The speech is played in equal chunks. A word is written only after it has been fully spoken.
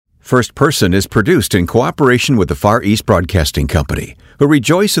First Person is produced in cooperation with the Far East Broadcasting Company, who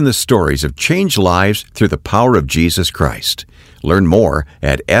rejoice in the stories of changed lives through the power of Jesus Christ. Learn more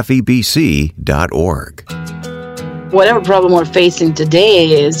at FEBC.org. Whatever problem we're facing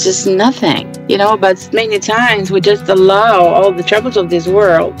today is just nothing, but many times we just allow all the troubles of this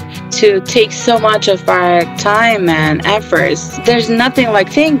world to take so much of our time and efforts. There's nothing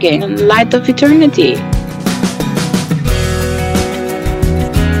like thinking in light of eternity.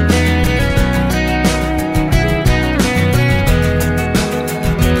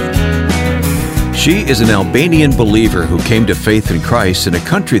 She is an Albanian believer who came to faith in Christ in a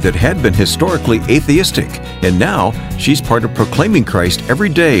country that had been historically atheistic, and now she's part of proclaiming Christ every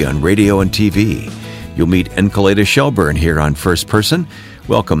day on radio and TV. You'll meet Enkelejda Shelburne here on First Person.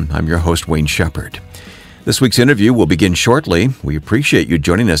 Welcome, I'm your host, Wayne Shepherd. This week's interview will begin shortly. We appreciate you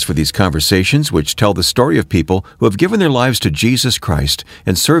joining us for these conversations which tell the story of people who have given their lives to Jesus Christ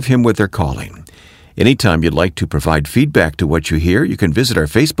and serve Him with their calling. Anytime you'd like to provide feedback to what you hear, you can visit our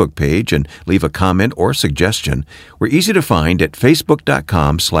Facebook page and leave a comment or suggestion. We're easy to find at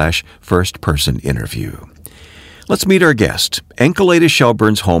facebook.com/firstpersoninterview. Let's meet our guest. Enkelejda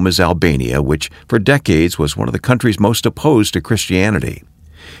Shelburne's home is Albania, which for decades was one of the countries most opposed to Christianity.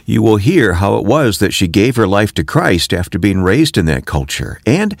 You will hear how it was that she gave her life to Christ after being raised in that culture.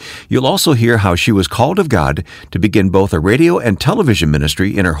 And you'll also hear how she was called of God to begin both a radio and television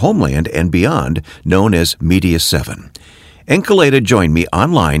ministry in her homeland and beyond, known as Media 7. Enkelejda joined me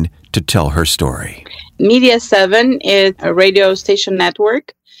online to tell her story. Media 7 is a radio station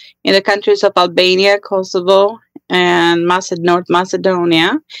network in the countries of Albania, Kosovo, and North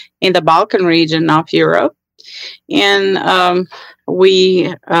Macedonia in the Balkan region of Europe. And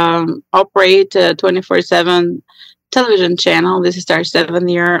we operate a 24/7 television channel. This is our 7th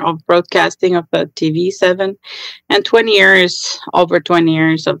year of broadcasting of TV 7 and over 20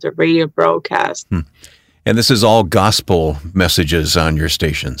 years of the radio broadcast. And this is all gospel messages on your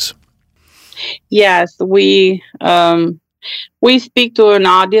stations. Yes, we speak to an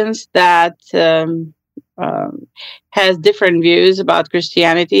audience that has different views about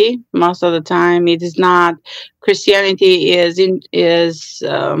Christianity. Most of the time, it is not. Christianity is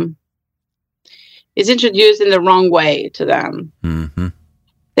introduced in the wrong way to them. Mm-hmm.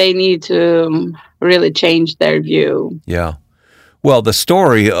 They need to really change their view. Yeah. Well, the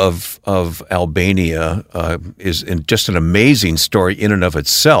story of Albania is just an amazing story in and of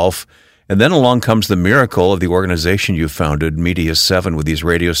itself. And then along comes the miracle of the organization you founded, Media 7, with these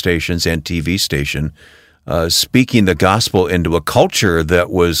radio stations and TV station, speaking the gospel into a culture that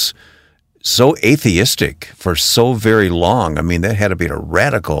was so atheistic for so very long. I mean, that had to be a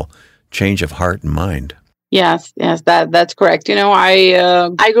radical change of heart and mind. Yes, that's correct.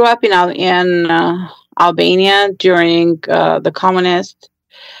 I grew up in Albania during the communist.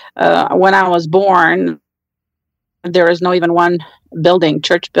 When I was born, there was no even one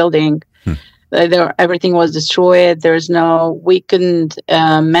church building. Everything was destroyed. We couldn't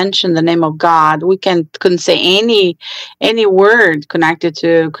mention the name of God. We couldn't say any word connected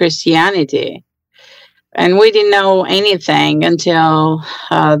to Christianity. And we didn't know anything until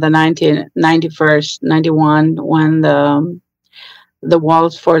the 1991, when the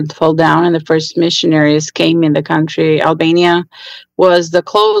walls fell down and the first missionaries came in the country. Albania was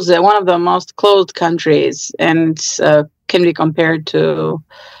one of the most closed countries, and can be compared to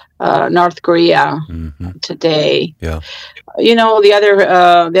North Korea today. Yeah. The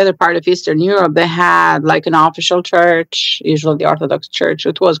other part of Eastern Europe, they had like an official church, usually the Orthodox Church.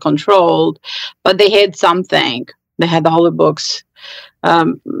 It was controlled, but they had something. They had the holy books.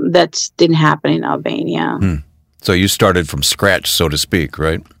 That didn't happen in Albania. So you started from scratch, so to speak,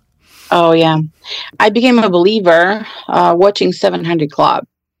 right? Oh, yeah. I became a believer watching 700 Club.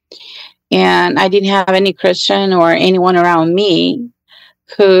 And I didn't have any Christian or anyone around me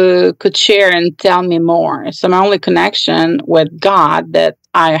who could share and tell me more. So my only connection with God that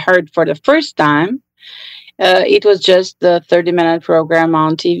I heard for the first time, it was just the 30-minute program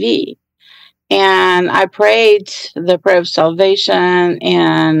on TV. And I prayed the prayer of salvation,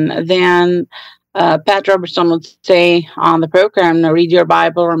 and then Pat Robertson would say on the program, read your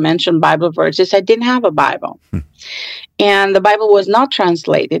Bible or mention Bible verses. I didn't have a Bible. And the Bible was not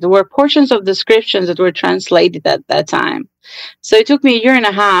translated. There were portions of the scriptures that were translated at that time. So it took me a year and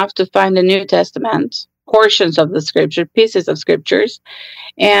a half to find the New Testament, portions of the scripture, pieces of scriptures.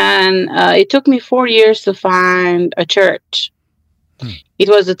 And it took me 4 years to find a church. It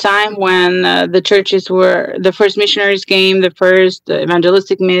was a time when the first missionaries came, the first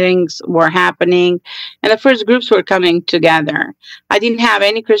evangelistic meetings were happening, and the first groups were coming together. I didn't have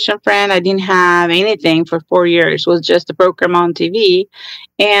any Christian friend. I didn't have anything for 4 years. It was just a program on TV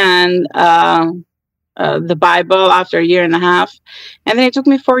and the Bible after a year and a half. And then it took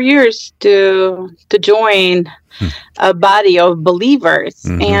me 4 years to join a body of believers.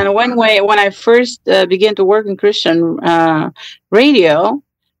 Mm-hmm. And when I first began to work in Christian radio,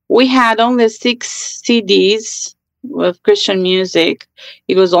 we had only 6 CDs of Christian music.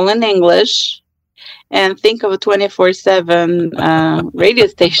 It was all in English. And think of a 24/7 radio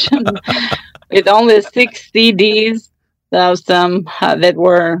station with only 6 CDs. Some that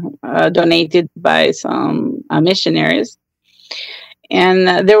were donated by some missionaries.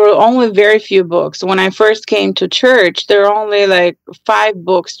 And there were only very few books. When I first came to church, there were only like 5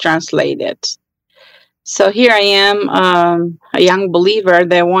 books translated. So here I am, a young believer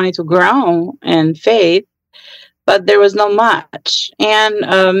that wanted to grow in faith, but there was not much. And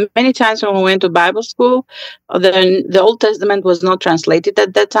many times when we went to Bible school, the Old Testament was not translated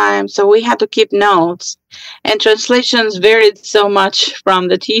at that time, so we had to keep notes. And translations varied so much from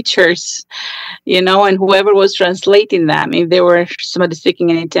the teachers, and whoever was translating them, if they were somebody speaking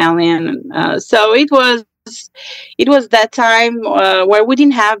in Italian. So it was that time where we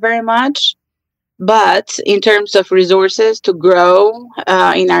didn't have very much, but in terms of resources to grow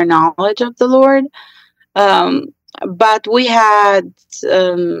in our knowledge of the Lord, but we had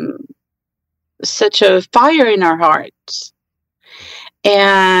such a fire in our hearts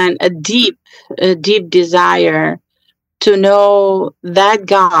and a deep desire to know that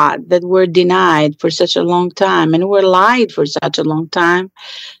God that we're denied for such a long time and we're lied for such a long time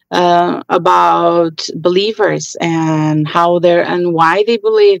about believers and why they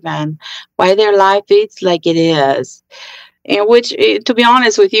believe and why their life is like it is. In which, to be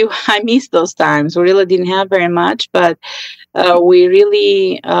honest with you, I miss those times. We really didn't have very much, but we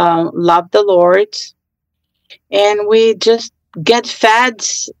really loved the Lord, and we just get fed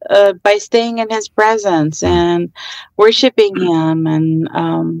by staying in His presence and worshiping Him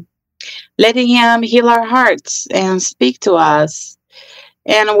and letting Him heal our hearts and speak to us.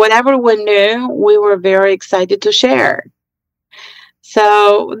 And whatever we knew, we were very excited to share.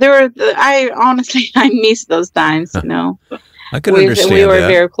 So I honestly miss those times, I can understand we were that.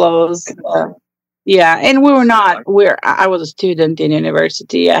 very close. Yeah, and I was a student in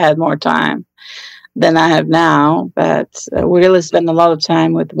university. I had more time than I have now, but we really spent a lot of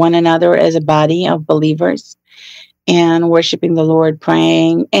time with one another as a body of believers and worshiping the Lord,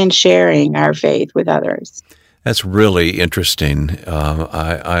 praying and sharing our faith with others. That's really interesting.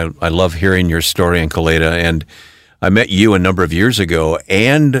 I love hearing your story, Enkelejda, and I met you a number of years ago,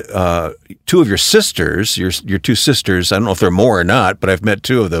 and 2 of your sisters, your 2 sisters. I don't know if there are more or not, but I've met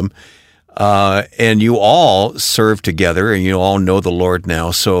 2 of them. And you all serve together, and you all know the Lord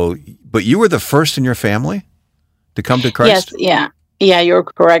now. But you were the first in your family to come to Christ? Yes, yeah, you're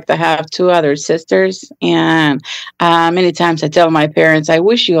correct. I have 2 other sisters, and many times I tell my parents, I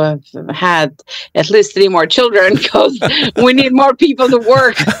wish you have had at least 3 more children because we need more people to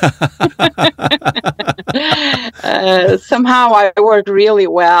work. Somehow I work really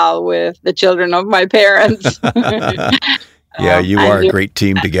well with the children of my parents. Yeah, you are a great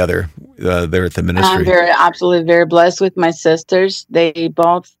team together there at the ministry. I'm absolutely very blessed with my sisters. They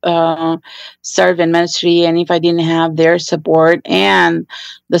both serve in ministry, and if I didn't have their support and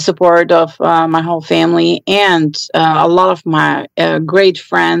the support of my whole family and a lot of my great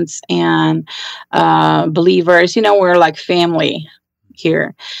friends and believers, we're like family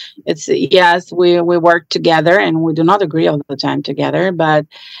here. Yes, we work together, and we do not agree all the time together, but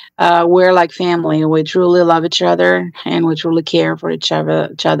we're like family. We truly love each other, and we truly care for each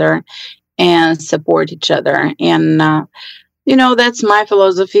other and support each other. And that's my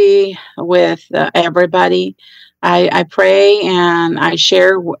philosophy with everybody. I pray and I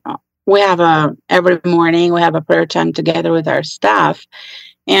share. We have every morning we have a prayer time together with our staff,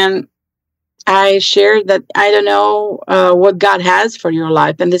 and I share that I don't know what God has for your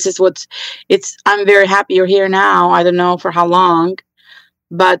life, and this is I'm very happy you're here now. I don't know for how long,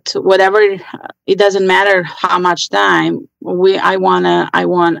 but whatever, it doesn't matter how much time. I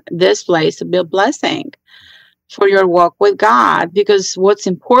want this place to be a blessing for your walk with God, because what's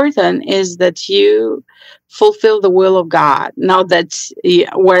important is that you fulfill the will of God. Now that's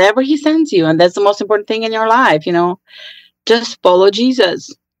wherever He sends you, and that's the most important thing in your life. Just follow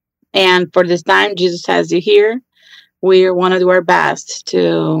Jesus. And for this time, Jesus has you here. We want to do our best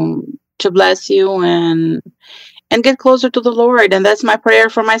to bless you and get closer to the Lord. And that's my prayer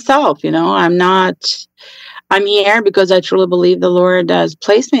for myself. I'm not I'm here because I truly believe the Lord has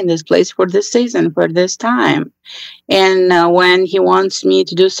placed me in this place for this season, for this time. And when He wants me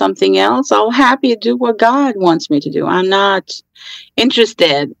to do something else, I'll happy do what God wants me to do. I'm not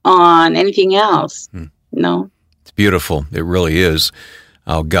interested on anything else. No. It's beautiful. It really is.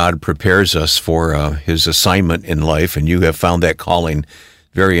 How God prepares us for His assignment in life, and you have found that calling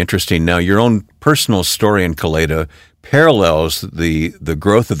very interesting. Now, your own personal story, Enkelejda, parallels the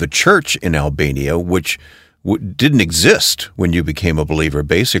growth of the church in Albania, which didn't exist when you became a believer,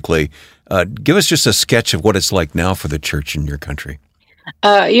 basically. Give us just a sketch of what it's like now for the church in your country.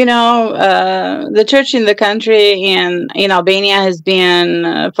 The church in the country in Albania has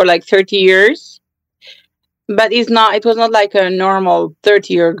been for like 30 years. But it was not like a normal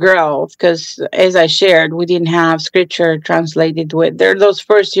 30-year growth, because as I shared, we didn't have scripture translated with there. Those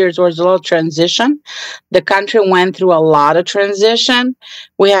first years was a lot of transition. The country went through a lot of transition.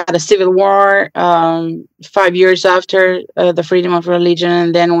 We had a civil war 5 years after the freedom of religion,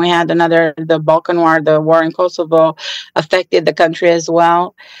 and then we had the Balkan War, the war in Kosovo affected the country as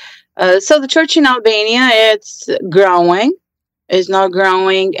well. So the church in Albania, it's growing. Is not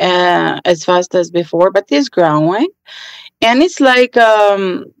growing as fast as before, but is growing. And it's like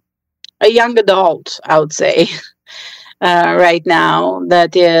a young adult, I would say, right now,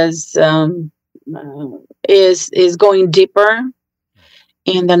 that is going deeper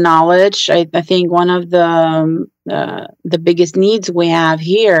in the knowledge. I think one of the biggest needs we have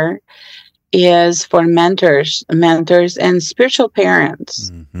here is for mentors and spiritual parents.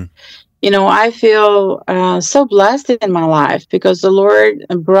 Mm-hmm. I feel so blessed in my life because the Lord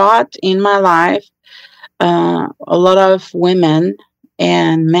brought in my life a lot of women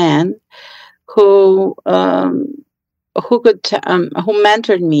and men who mentored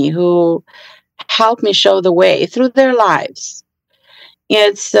me, who helped me show the way through their lives.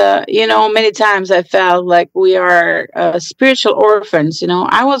 It's many times I felt like we are spiritual orphans.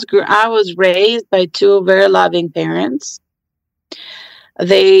 I was raised by two very loving parents.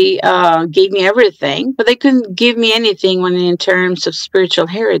 They gave me everything, but they couldn't give me anything in terms of spiritual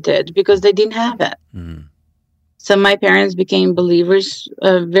heritage because they didn't have it. Mm. So my parents became believers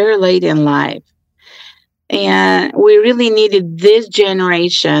very late in life. And we really needed this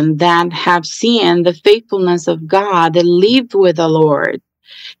generation that have seen the faithfulness of God, that lived with the Lord.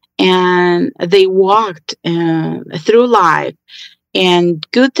 And they walked through life in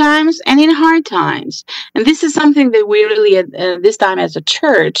good times and in hard times. And this is something that we really, at this time as a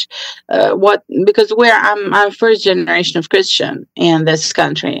church, because I'm first generation of Christian in this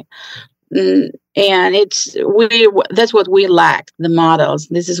country. And that's what we lack, the models.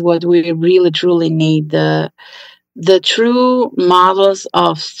 This is what we really, truly need, the true models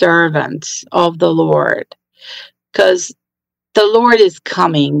of servants of the Lord. Because the Lord is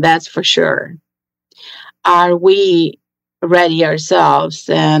coming, that's for sure. Are we ready ourselves,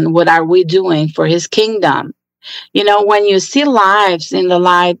 and what are we doing for His kingdom? When you see life in the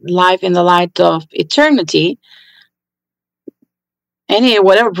light of eternity,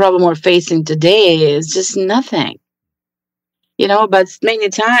 whatever problem we're facing today is just nothing. But many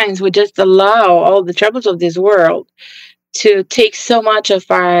times we just allow all the troubles of this world to take so much of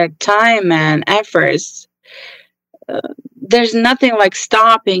our time and efforts. There's nothing like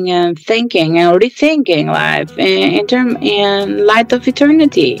stopping and thinking and rethinking life in light of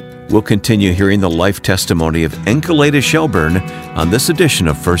eternity. We'll continue hearing the life testimony of Enkelejda Shelburne on this edition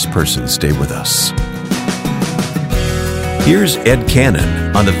of First Person. Stay with us. Here's Ed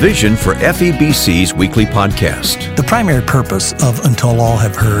Cannon on the vision for FEBC's weekly podcast. The primary purpose of Until All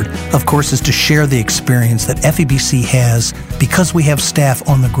Have Heard, of course, is to share the experience that FEBC has because we have staff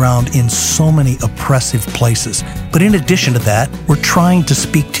on the ground in so many oppressive places. But in addition to that, we're trying to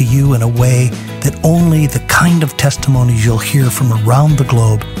speak to you in a way that only the kind of testimonies you'll hear from around the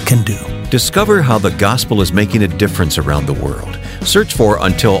globe can do. Discover how the gospel is making a difference around the world. Search for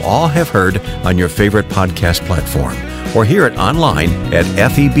Until All Have Heard on your favorite podcast platform, or hear it online at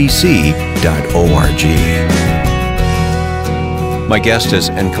febc.org. My guest is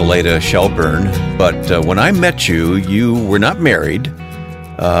Enkelejda Shelburne, but when I met you, you were not married.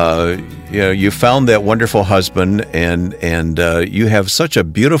 You found that wonderful husband, and you have such a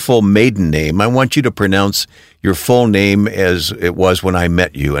beautiful maiden name. I want you to pronounce your full name as it was when I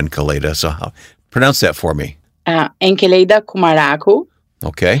met you, Enkelejda. So pronounce that for me. Enkelejda Kumaraku.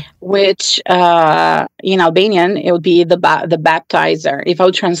 Okay. Which in Albanian, it would be the baptizer. If I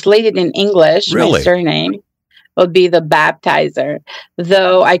would translate it in English, really? My surname would be the baptizer,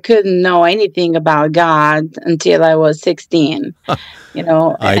 though I couldn't know anything about God until I was 16.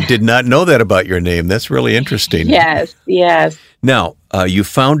 I did not know that about your name. That's really interesting. Yes. Now, you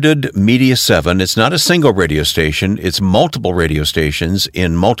founded Media 7. It's not a single radio station. It's multiple radio stations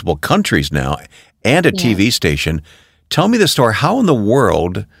in multiple countries now and a TV station. Tell me the story. How in the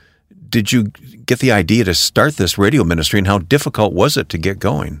world did you get the idea to start this radio ministry, and how difficult was it to get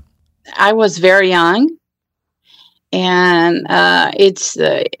going? I was very young. And it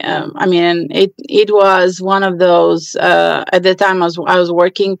was one of those, at the time I was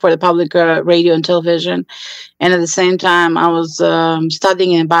working for the public radio and television. And at the same time, I was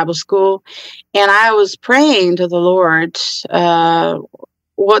studying in Bible school, and I was praying to the Lord,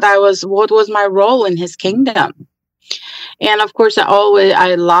 what was my role in His kingdom. And of course,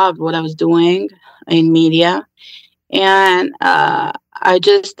 I loved what I was doing in media. And I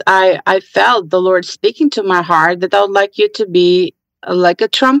felt the Lord speaking to my heart that I would like you to be like a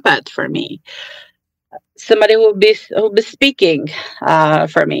trumpet for me, somebody who will be speaking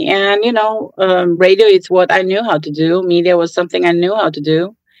for me. And radio is what I knew how to do. Media was something I knew how to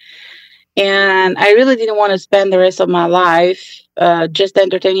do, and I really didn't want to spend the rest of my life just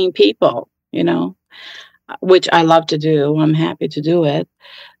entertaining people. Which I love to do. I'm happy to do it.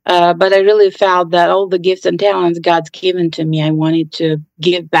 But I really felt that all the gifts and talents God's given to me, I wanted to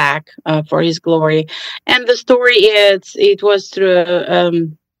give back for His glory. And the story is, it was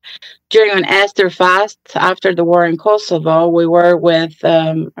through during an Esther fast after the war in Kosovo. We were with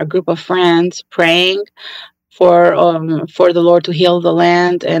a group of friends praying for the Lord to heal the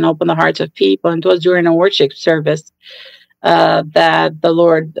land and open the hearts of people. And it was during a worship service that the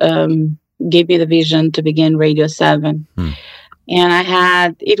Lord gave me the vision to begin Radio 7.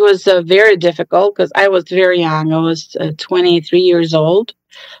 And it was very difficult because I was very young. I was 23 years old.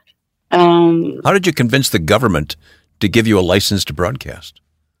 How did you convince the government to give you a license to broadcast?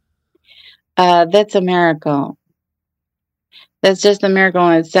 That's a miracle. That's just a miracle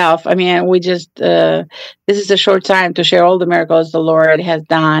in itself. I mean, this is a short time to share all the miracles the Lord has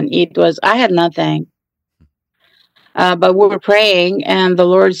done. I had nothing. But we were praying, and the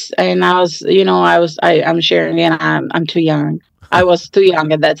Lord's, and I'm sharing, and I'm too young. I was too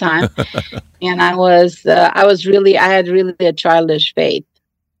young at that time. And I had really a childish faith.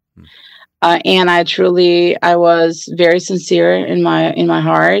 And I was very sincere in my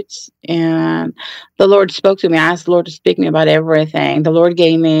heart. And the Lord spoke to me. I asked the Lord to speak to me about everything. The Lord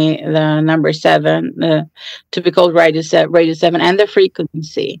gave me the number 7 to be called Radio 7 and the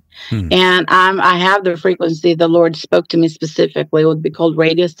frequency. And I have the frequency. The Lord spoke to me specifically. It would be called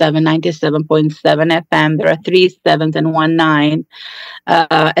Radio 7, 97.7 FM. There are 3 7s and 1 9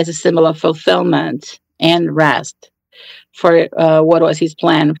 as a symbol of fulfillment and rest for what was His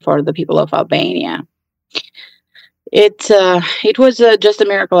plan for the people of Albania. It was just a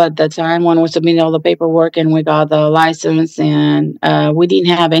miracle at that time when we submitted all the paperwork and we got the license, and we didn't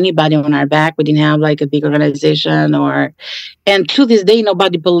have anybody on our back. We didn't have like a big organization, and to this day,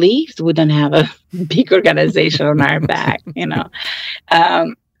 nobody believes we don't have a big organization on our back.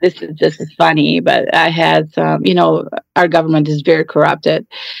 This is just funny, but I had some, our government is very corrupted.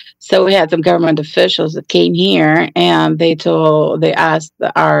 So we had some government officials that came here, and they asked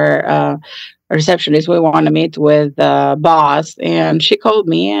our receptionist, we want to meet with the boss. And she called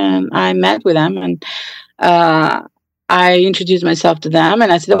me, and I met with them, and I introduced myself to them,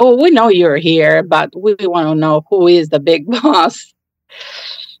 and I said, "Oh, we know you're here, but we want to know who is the big boss."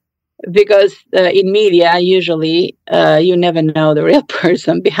 Because in media, usually you never know the real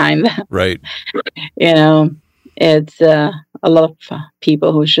person behind them. Right. It's a lot of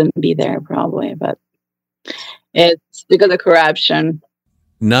people who shouldn't be there probably, but it's because of corruption.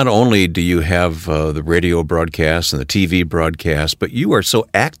 Not only do you have the radio broadcasts and the TV broadcasts, but you are so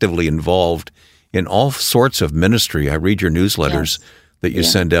actively involved in all sorts of ministry. I read your newsletters that you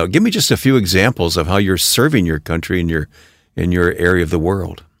send out. Give me just a few examples of how you're serving your country in your area of the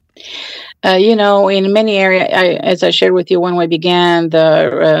world. In many areas, as I shared with you when we began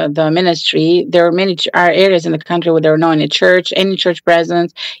the ministry, there are many areas in the country where there are no any church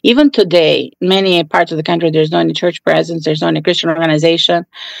presence. Even today, many parts of the country, there's no any church presence, there's no any Christian organization.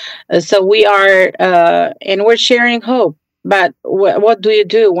 So we are, and we're sharing hope. But what do you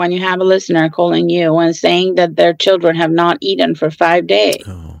do when you have a listener calling you and saying that their children have not eaten for 5 days?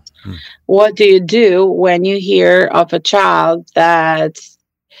 What do you do when you hear of a child that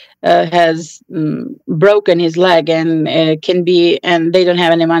has broken his leg and and they don't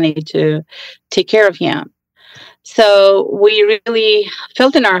have any money to take care of him? So we really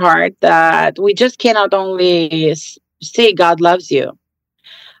felt in our heart that we just cannot only say God loves you,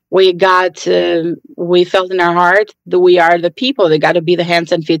 we felt in our heart that we are the people that got to be the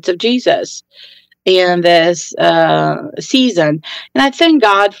hands and feet of Jesus in this season. And I thank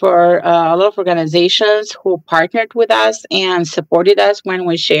God for a lot of organizations who partnered with us and supported us when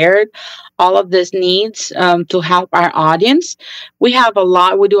we shared all of these needs to help our audience. We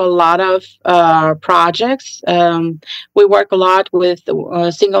do a lot of projects. We work a lot with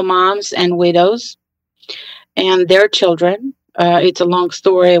single moms and widows and their children. It's a long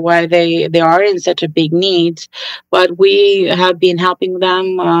story why they are in such a big need, but we have been helping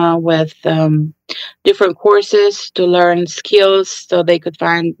them with different courses to learn skills so they could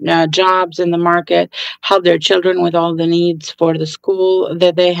find jobs in the market, help their children with all the needs for the school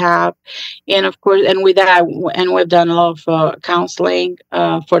that they have. And of course, and with that, and we've done a lot of counseling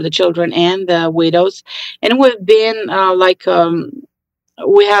for the children and the widows. And we've been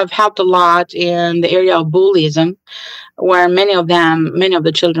we have helped a lot in the area of bullyism, where many of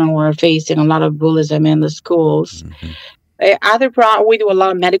the children were facing a lot of bullyism in the schools. Mm-hmm. We do a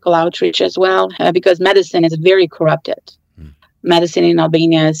lot of medical outreach as well, because medicine is very corrupted. Mm. Medicine in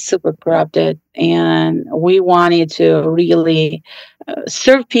Albania is super corrupted, and we wanted to really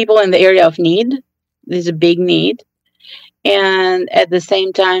serve people in the area of need. There's a big need. And at the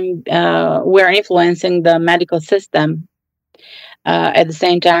same time, we're influencing the medical system at the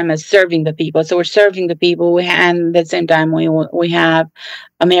same time as serving the people. So we're serving the people, and at the same time we have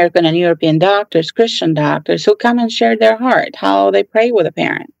American and European doctors, Christian doctors, who come and share their heart, how they pray with a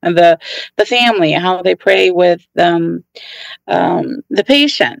parent and the family, how they pray with the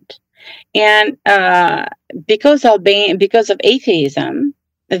patient. And because of atheism,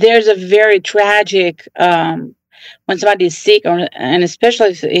 there's a very tragic when somebody is sick, and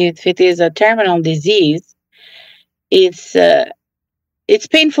especially if it is a terminal disease, it's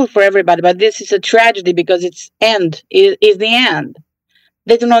painful for everybody, but this is a tragedy because its end is the end.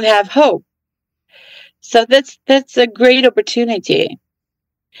 They do not have hope. So that's a great opportunity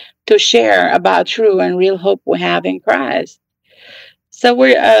to share about true and real hope we have in Christ. So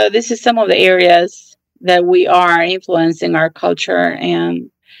this is some of the areas that we are influencing our culture, and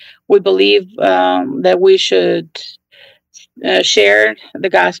we believe that we should share the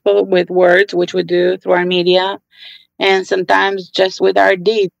gospel with words, which we do through our media, and sometimes just with our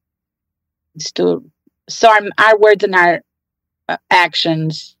deeds, so our words and our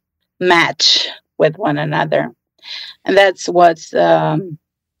actions match with one another. And that's what's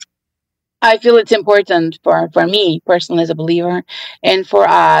I feel it's important for me personally as a believer, and for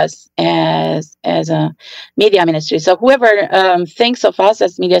us as a media ministry. So whoever thinks of us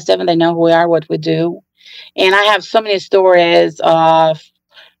as Media 7, they know who we are, what we do. And I have so many stories of,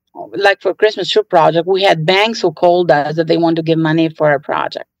 like for Christmas Tree Project, we had banks who called us that they want to give money for a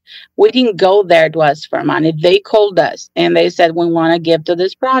project. We didn't go there to ask for money. They called us and they said, we want to give to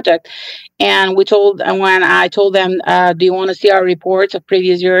this project. And when I told them, do you want to see our reports of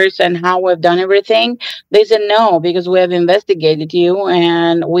previous years and how we've done everything? They said, no, because we have investigated you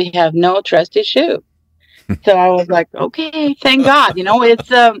and we have no trust issue. So I was like, okay, thank God. It's,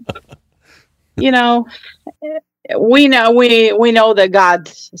 we know that God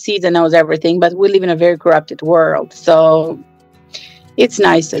sees and knows everything, but we live in a very corrupted world. So it's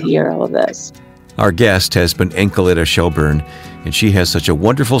nice to hear all of this. Our guest has been Enkelejda Shelburne, and she has such a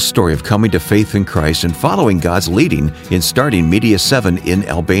wonderful story of coming to faith in Christ and following God's leading in starting Media 7 in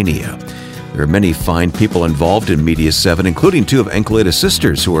Albania. There are many fine people involved in Media 7, including two of Enkelejda's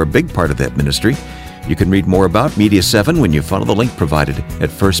sisters who are a big part of that ministry. You can read more about Media 7 when you follow the link provided at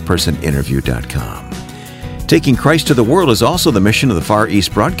firstpersoninterview.com. Taking Christ to the world is also the mission of the Far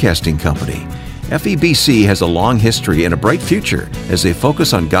East Broadcasting Company. FEBC has a long history and a bright future as they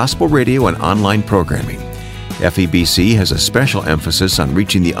focus on gospel radio and online programming. FEBC has a special emphasis on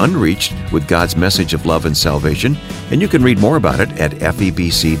reaching the unreached with God's message of love and salvation, and you can read more about it at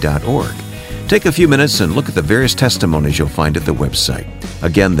febc.org. Take a few minutes and look at the various testimonies you'll find at the website.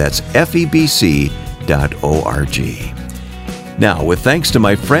 Again, that's febc.org. Now, with thanks to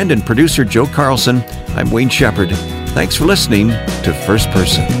my friend and producer Joe Carlson, I'm Wayne Shepherd. Thanks for listening to First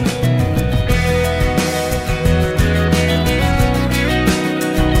Person.